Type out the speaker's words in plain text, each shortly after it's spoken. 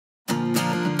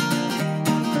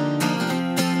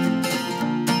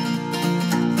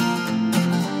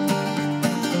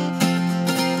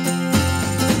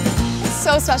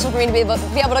special for me to be able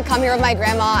to come here with my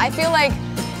grandma. I feel like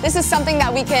this is something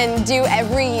that we can do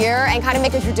every year and kind of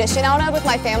make a tradition out of with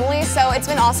my family. So it's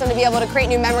been awesome to be able to create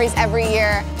new memories every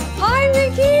year. Hi,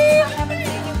 Mickey!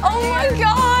 Oh my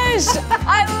gosh!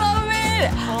 I love it!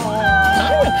 Hi!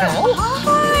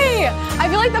 I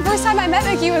feel like the first time I met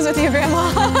Mickey was with you,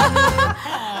 Grandma.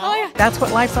 Oh yeah. That's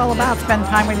what life's all about, spend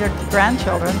time with your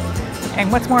grandchildren.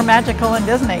 And what's more magical than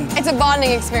Disney? It's a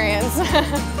bonding experience.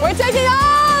 We're taking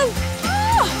off!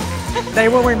 They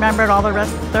will remember it all the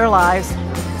rest of their lives,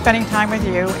 spending time with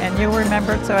you, and you'll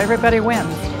remember it so everybody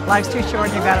wins. Life's too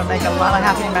short, you've got to make a lot of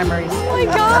happy memories. Oh my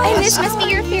gosh! And this must be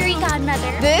your fairy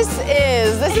godmother. This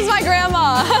is my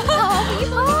grandma.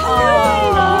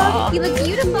 Oh, you look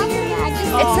beautiful.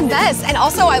 It's the best. And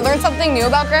also I learned something new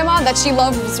about Grandma, that she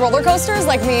loves roller coasters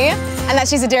like me, and that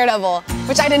she's a daredevil,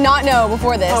 which I did not know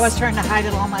before this. I was trying to hide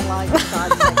it all my life.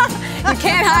 You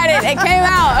can't hide it, it came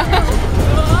out.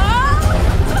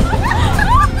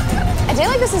 A day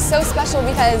like this is so special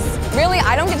because really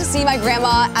I don't get to see my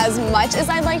grandma as much as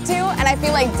I'd like to, and I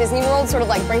feel like Disney World sort of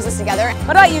like brings us together.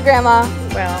 What about you, Grandma?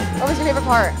 Well, what was your favorite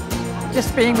part?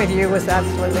 Just being with you was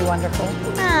absolutely wonderful.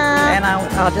 Aww. And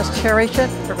I'll just cherish it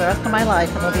for the rest of my life,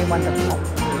 and it'll be wonderful.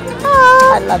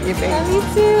 Aww. I love you, baby. Love you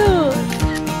too.